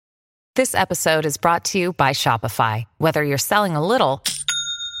This episode is brought to you by Shopify. Whether you're selling a little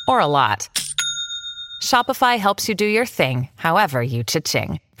or a lot, Shopify helps you do your thing, however you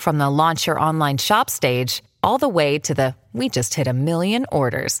cha-ching. From the launch your online shop stage, all the way to the we just hit 1 million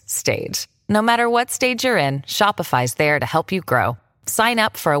orders stage. No matter what stage you're in, Shopify's there to help you grow. Sign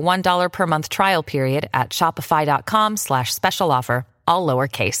up for a $1 per month trial period at shopify.com/special offer, all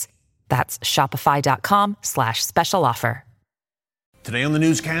lowercase. That's shopify.com/special offer. Today on the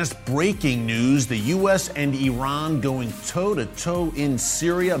newscast, breaking news, the U.S. and Iran going toe-to-toe in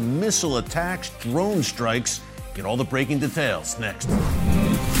Syria, missile attacks, drone strikes. Get all the breaking details next.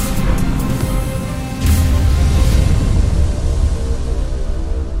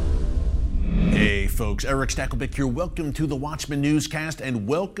 Hey folks, Eric Stakelbeck here. Welcome to the Watchman Newscast and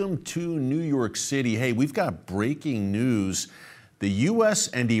welcome to New York City. Hey, we've got breaking news. The U.S.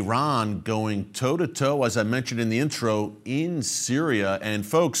 and Iran going toe-to-toe, as I mentioned in the intro, in Syria. And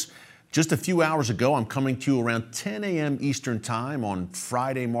folks, just a few hours ago, I'm coming to you around 10 a.m. Eastern Time on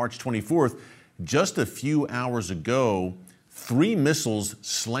Friday, March 24th. Just a few hours ago, 3 missiles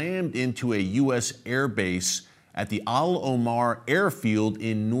slammed into a U.S. airbase at the Al Omar airfield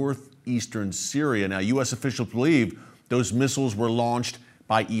in northeastern Syria. Now, U.S. officials believe those missiles were launched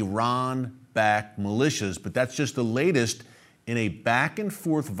by Iran-backed militias, but that's just the latest in a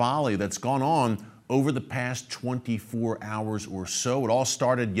back-and-forth volley that's gone on over the past 24 hours or so. It all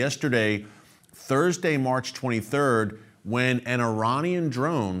started yesterday, Thursday, March 23rd, when an Iranian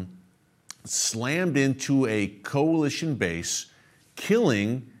drone slammed into a coalition base,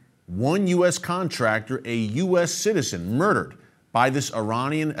 killing one U.S. contractor, a U.S. citizen, murdered by this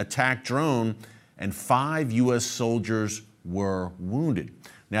Iranian attack drone, and 5 U.S. soldiers were wounded.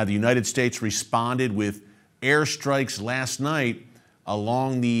 Now, the United States responded with airstrikes last night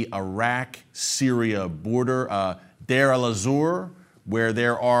along the Iraq-Syria border, Deir al-Azur, where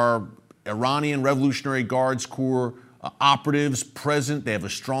there are Iranian Revolutionary Guards Corps operatives present. They have a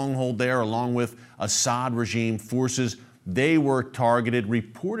stronghold there along with Assad regime forces. They were targeted.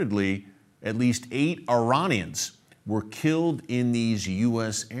 Reportedly, at least 8 Iranians were killed in these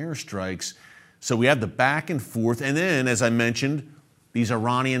U.S. airstrikes. So we have the back and forth. And then, as I mentioned, these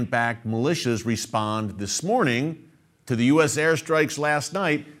Iranian-backed militias respond this morning to the U.S. airstrikes last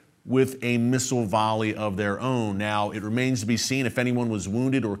night with a missile volley of their own. Now, it remains to be seen if anyone was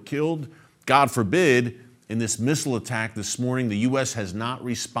wounded or killed. God forbid, in this missile attack this morning, the U.S. has not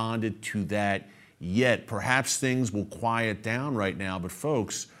responded to that yet. Perhaps things will quiet down right now, but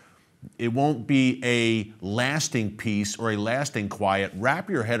folks, it won't be a lasting peace or a lasting quiet. Wrap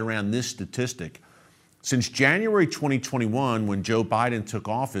your head around this statistic. Since January 2021, when Joe Biden took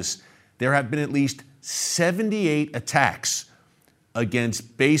office, there have been at least 78 attacks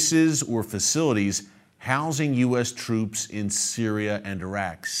against bases or facilities housing U.S. troops in Syria and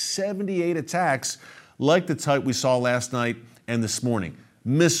Iraq. 78 attacks like the type we saw last night and this morning.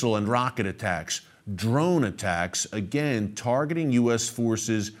 Missile and rocket attacks, drone attacks, again, targeting U.S.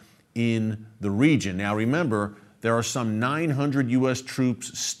 forces in the region. Now, remember, there are some 900 U.S.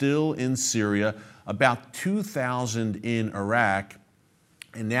 troops still in Syria, about 2,000 in Iraq.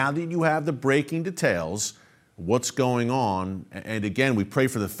 And now that you have the breaking details, what's going on, and again, we pray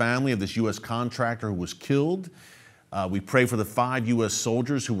for the family of this U.S. contractor who was killed. We pray for the 5 U.S.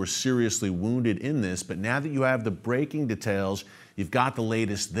 soldiers who were seriously wounded in this. But now that you have the breaking details, you've got the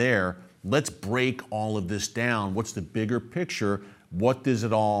latest there. Let's break all of this down. What's the bigger picture? What does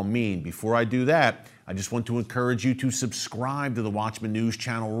it all mean? Before I do that, I just want to encourage you to subscribe to the Watchman News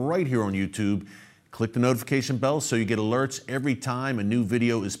channel right here on YouTube. Click the notification bell so you get alerts every time a new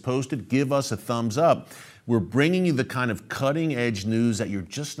video is posted. Give us a thumbs up. We're bringing you the kind of cutting-edge news that you're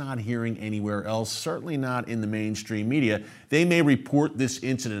just not hearing anywhere else, certainly not in the mainstream media. They may report this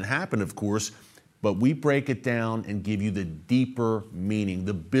incident happened, of course, but we break it down and give you the deeper meaning,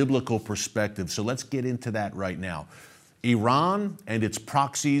 the biblical perspective. So let's get into that right now. Iran and its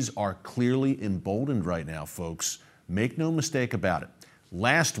proxies are clearly emboldened right now, folks. Make no mistake about it.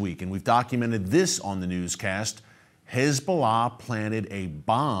 Last week, and we've documented this on the newscast, Hezbollah planted a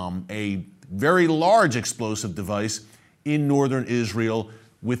bomb, a very large explosive device in northern Israel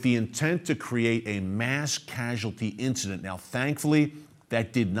with the intent to create a mass casualty incident. Now, thankfully,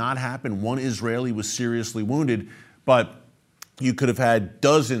 that did not happen. One Israeli was seriously wounded, but you could have had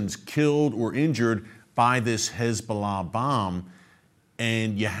dozens killed or injured by this Hezbollah bomb.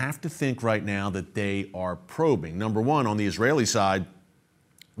 And you have to think right now that they are probing. Number one, on the Israeli side,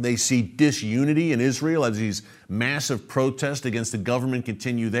 they see disunity in Israel as these massive protests against the government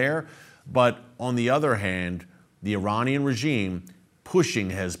continue there. But on the other hand, the Iranian regime pushing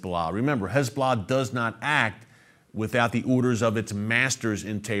Hezbollah. Remember, Hezbollah does not act without the orders of its masters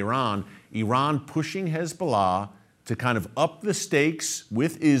in Tehran. Iran pushing Hezbollah to kind of up the stakes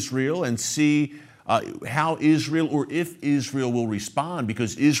with Israel and see how Israel, or if Israel will respond,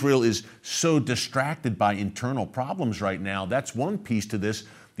 because Israel is so distracted by internal problems right now. That's one piece to this.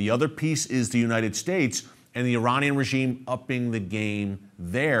 The other piece is the United States and the Iranian regime upping the game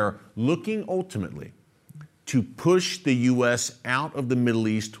there, looking ultimately to push the U.S. out of the Middle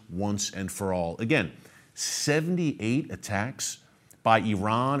East once and for all. Again, 78 attacks by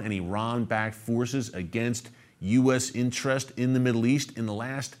Iran and Iran-backed forces against U.S. interest in the Middle East in the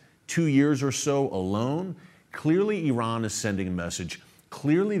last 2 years or so alone. Clearly, Iran is sending a message.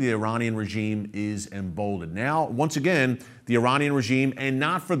 Clearly, the Iranian regime is emboldened. Now, once again, the Iranian regime, and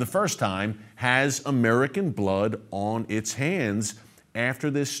not for the first time, has American blood on its hands after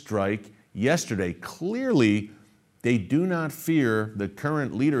this strike yesterday. Clearly, they do not fear the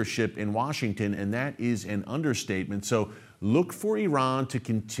current leadership in Washington, and that is an understatement. So look for Iran to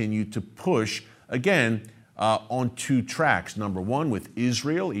continue to push, again, on two tracks. Number one, with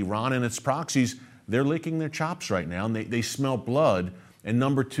Israel, Iran and its proxies, they're licking their chops right now, and they smell blood. And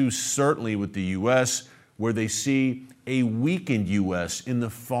number two, certainly with the U.S., where they see a weakened U.S. in the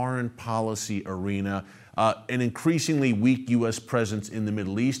foreign policy arena, an increasingly weak U.S. presence in the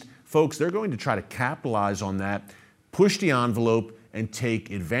Middle East. Folks, they're going to try to capitalize on that, push the envelope, and take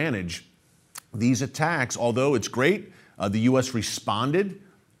advantage. These attacks, although it's great, the U.S. responded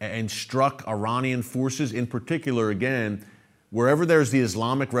and struck Iranian forces, in particular, again, wherever there's the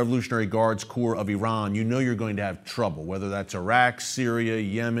Islamic Revolutionary Guards Corps of Iran, you know you're going to have trouble, whether that's Iraq, Syria,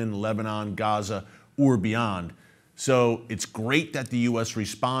 Yemen, Lebanon, Gaza, or beyond. So it's great that the U.S.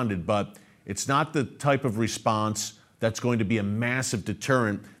 responded, but it's not the type of response that's going to be a massive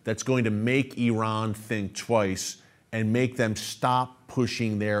deterrent that's going to make Iran think twice and make them stop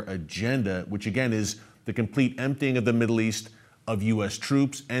pushing their agenda, which again is the complete emptying of the Middle East of U.S.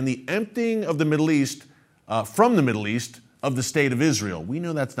 troops and the emptying of the Middle East, from the Middle East, of the state of Israel. We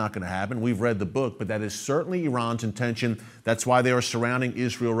know that's not going to happen. We've read the book, but that is certainly Iran's intention. That's why they are surrounding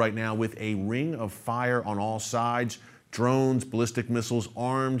Israel right now with a ring of fire on all sides, drones, ballistic missiles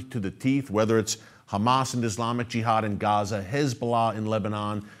armed to the teeth, whether it's Hamas and Islamic Jihad in Gaza, Hezbollah in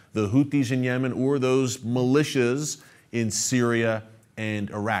Lebanon, the Houthis in Yemen, or those militias in Syria and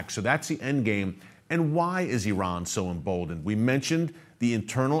Iraq. So that's the end game. And why is Iran so emboldened? We mentioned the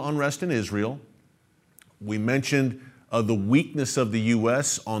internal unrest in Israel. We mentioned the weakness of the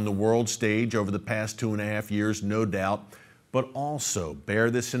U.S. on the world stage over the past 2.5 years, no doubt. But also, bear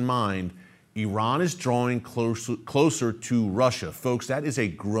this in mind, Iran is drawing closer to Russia. Folks, that is a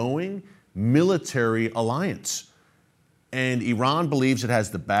growing military alliance. And Iran believes it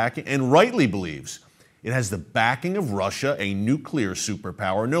has the backing, and rightly believes, it has the backing of Russia, a nuclear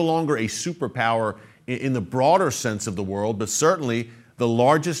superpower, no longer a superpower in the broader sense of the world, but certainly the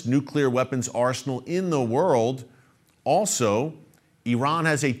largest nuclear weapons arsenal in the world. Also, Iran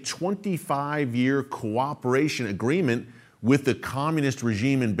has a 25-year cooperation agreement with the communist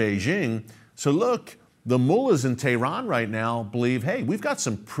regime in Beijing. So look, the mullahs in Tehran right now believe, hey, we've got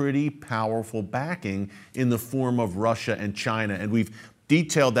some pretty powerful backing in the form of Russia and China. And we've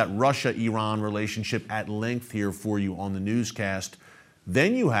detailed that Russia-Iran relationship at length here for you on the newscast.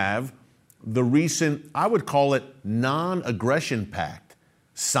 Then you have the recent, I would call it, non-aggression pact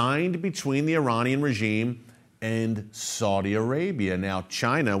signed between the Iranian regime and Saudi Arabia. Now,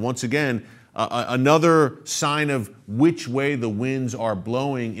 China, once again, another sign of which way the winds are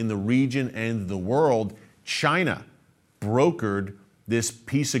blowing in the region and the world. China brokered this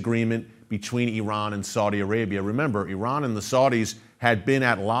peace agreement between Iran and Saudi Arabia. Remember, Iran and the Saudis had been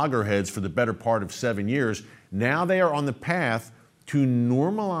at loggerheads for the better part of 7 years. Now they are on the path to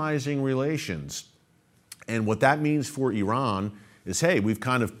normalizing relations. And what that means for Iran is, hey, we've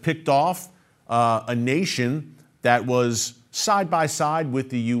kind of picked off a nation that was side by side with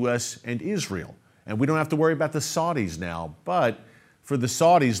the U.S. and Israel. And we don't have to worry about the Saudis now. But for the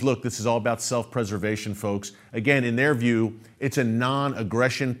Saudis, look, this is all about self-preservation, folks. Again, in their view, it's a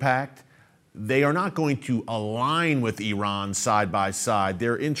non-aggression pact. They are not going to align with Iran side by side.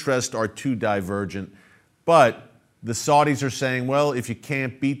 Their interests are too divergent. But the Saudis are saying, well, if you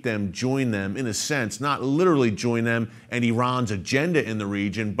can't beat them, join them, in a sense, not literally join them and Iran's agenda in the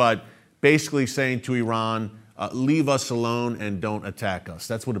region, but basically saying to Iran, leave us alone and don't attack us.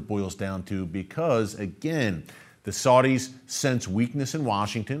 That's what it boils down to because, again, the Saudis sense weakness in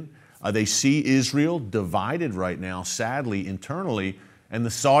Washington. They see Israel divided right now, sadly, internally, and the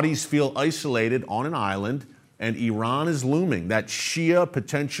Saudis feel isolated on an island, and Iran is looming. That Shia,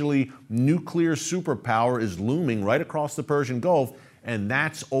 potentially nuclear superpower is looming right across the Persian Gulf, and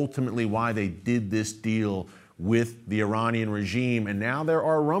that's ultimately why they did this deal with the Iranian regime. And now there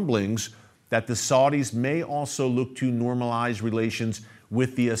are rumblings that the Saudis may also look to normalize relations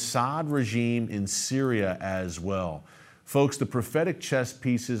with the Assad regime in Syria as well. Folks, the prophetic chess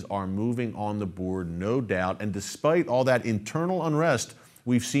pieces are moving on the board, no doubt. And despite all that internal unrest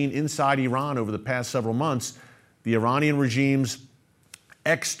we've seen inside Iran over the past several months, the Iranian regime's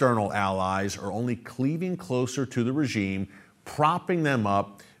external allies are only cleaving closer to the regime, propping them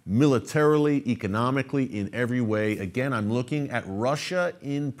up militarily, economically, in every way. Again, I'm looking at Russia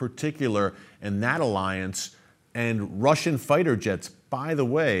in particular and that alliance, and Russian fighter jets, by the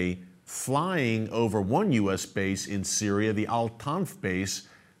way, flying over one U.S. base in Syria, the Al-Tanf base,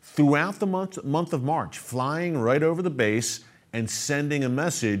 throughout the month of March, flying right over the base and sending a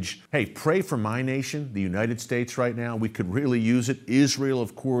message, hey, pray for my nation, the United States right now. We could really use it. Israel,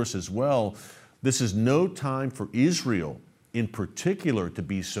 of course, as well. This is no time for Israel in particular to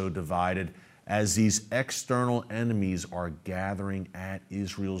be so divided as these external enemies are gathering at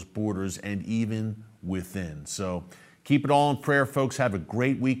Israel's borders and even within. So keep it all in prayer, folks. Have a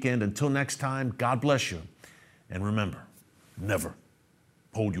great weekend. Until next time, God bless you. And remember, never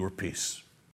hold your peace.